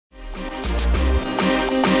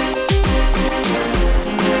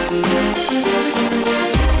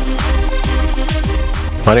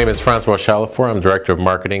My name is Francois Chalafour. I'm Director of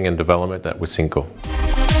Marketing and Development at Wisynco.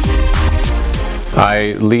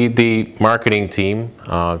 I lead the marketing team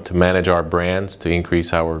to manage our brands, to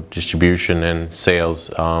increase our distribution and sales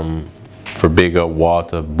for Bigga,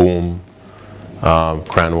 Wata, Boom,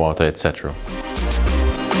 Crown Wata, etc.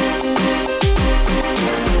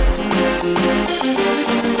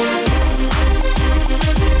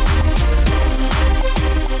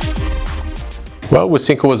 Well,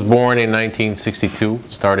 Wisynco was born in 1962,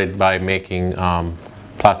 started by making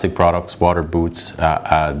plastic products, water boots.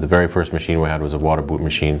 The very first machine we had was a water boot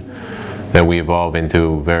machine. Then we evolved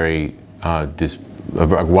into a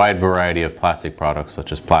wide variety of plastic products,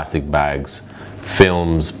 such as plastic bags,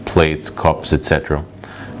 films, plates, cups, etc.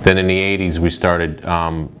 Then in the 80s, we started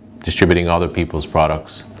distributing other people's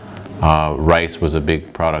products. Rice was a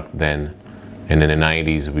big product then. And in the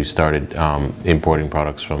 90s, we started importing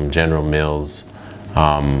products from General Mills,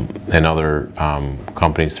 and other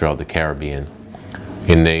companies throughout the Caribbean.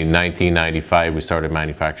 In the 1995, we started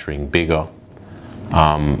manufacturing Bigga.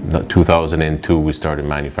 2002, we started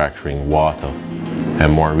manufacturing Wata.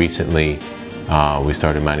 And more recently, we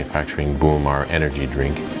started manufacturing Boom, our energy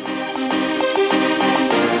drink.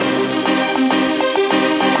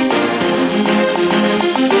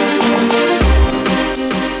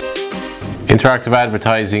 Interactive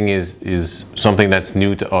advertising is something that's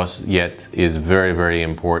new to us, yet is very, very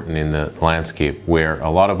important in the landscape, where a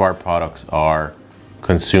lot of our products are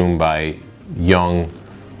consumed by young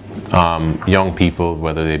people,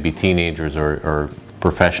 whether they be teenagers or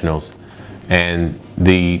professionals, and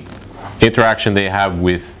the interaction they have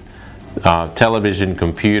with television,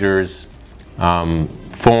 computers,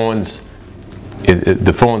 phones.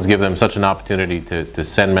 The phones give them such an opportunity to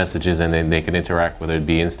send messages, and then they can interact, whether it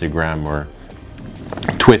be Instagram or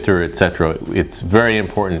Twitter, etc. It's very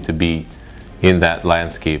important to be in that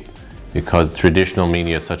landscape, because traditional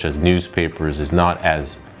media such as newspapers is not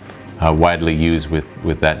as widely used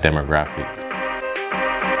with that demographic.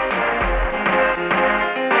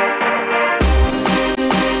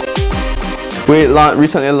 We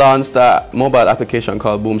recently launched a mobile application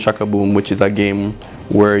called Boom Shaka Boom, which is a game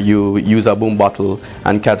where you use a boom bottle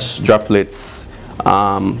and catch droplets.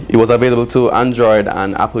 It was available to Android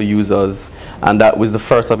and Apple users, and that was the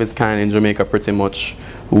first of its kind in Jamaica pretty much.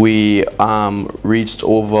 We reached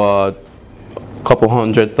over a couple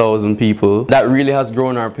 100,000 people. That really has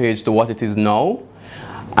grown our page to what it is now,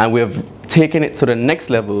 and we have taken it to the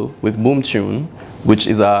next level with Boom Tune, which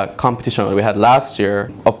is a competition that we had last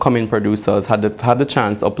year. Upcoming producers had the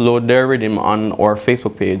chance to upload their rhythm on our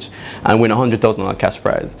Facebook page and win a $100,000 cash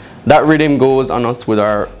prize. That rhythm goes on us with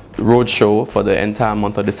our road show for the entire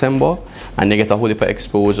month of December, and they get a whole heap of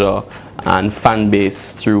exposure and fan base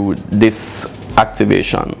through this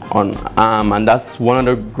activation and that's one of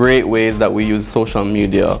the great ways that we use social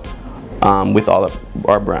media with all of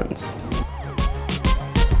our brands.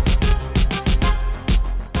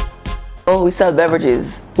 Oh, we sell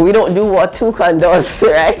beverages. We don't do what Toucan does,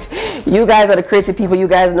 right? You guys are the creative people. You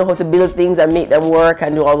guys know how to build things and make them work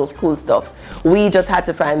and do all those cool stuff. We just had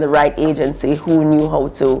to find the right agency who knew how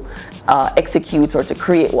to execute or to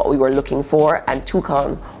create what we were looking for, and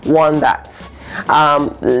Toucan won that.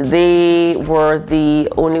 They were the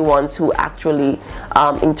only ones who actually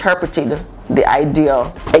interpreted the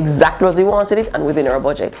idea exactly as we wanted it and within our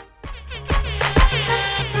budget.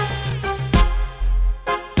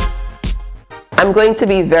 I'm going to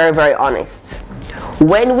be very, very honest.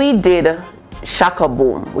 When we did Shaka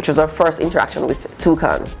Boom, which was our first interaction with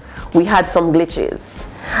Toucan, we had some glitches,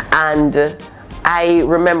 and I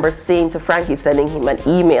remember saying to Frankie, sending him an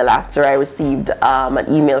email after I received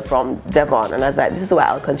an email from Devon, and I was like, this is why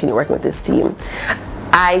I'll continue working with this team.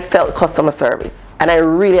 I felt customer service, and I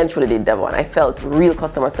really and truly did, Devon. I felt real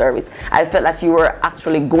customer service. I felt that you were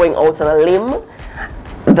actually going out on a limb,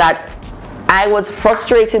 that I was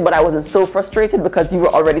frustrated, but I wasn't so frustrated because you were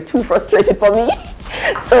already too frustrated for me.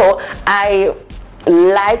 So I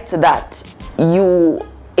liked that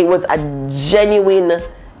it was a genuine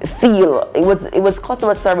feel. It was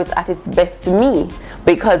customer service at its best to me,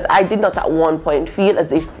 because I did not at one point feel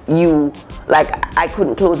as if I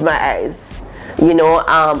couldn't close my eyes, you know.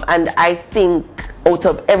 And I think out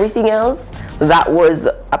of everything else, that was,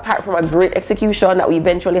 apart from a great execution that we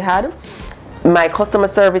eventually had, my customer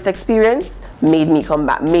service experience made me come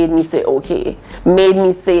back, made me say okay, made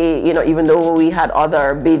me say, you know, even though we had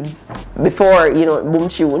other bids before, you know, Boom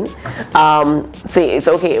Tune, say it's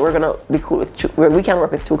okay, we're gonna be cool with, we can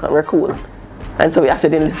work with Toucan, we're cool. And so we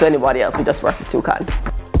actually didn't listen to anybody else, we just worked with Toucan.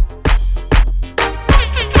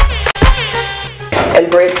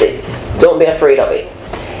 Embrace it, don't be afraid of it.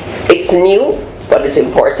 It's new, but it's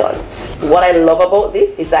important. what I love about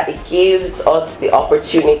this is that it gives us the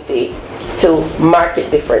opportunity to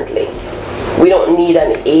market differently. We don't need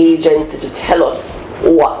an agency to tell us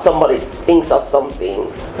what somebody thinks of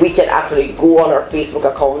something. We can actually go on our Facebook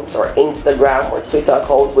account or Instagram or Twitter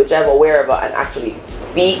account, whichever, wherever, and actually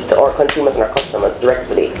speak to our consumers and our customers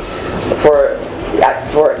directly for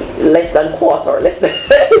less than quarter, less than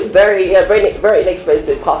very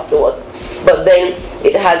inexpensive cost to us. But then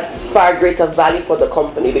it has far greater value for the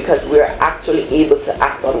company because we are actually able to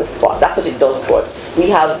act on the spot. That's what it does for us. We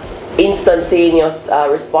have instantaneous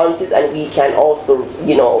responses, and we can also,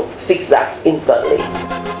 fix that instantly.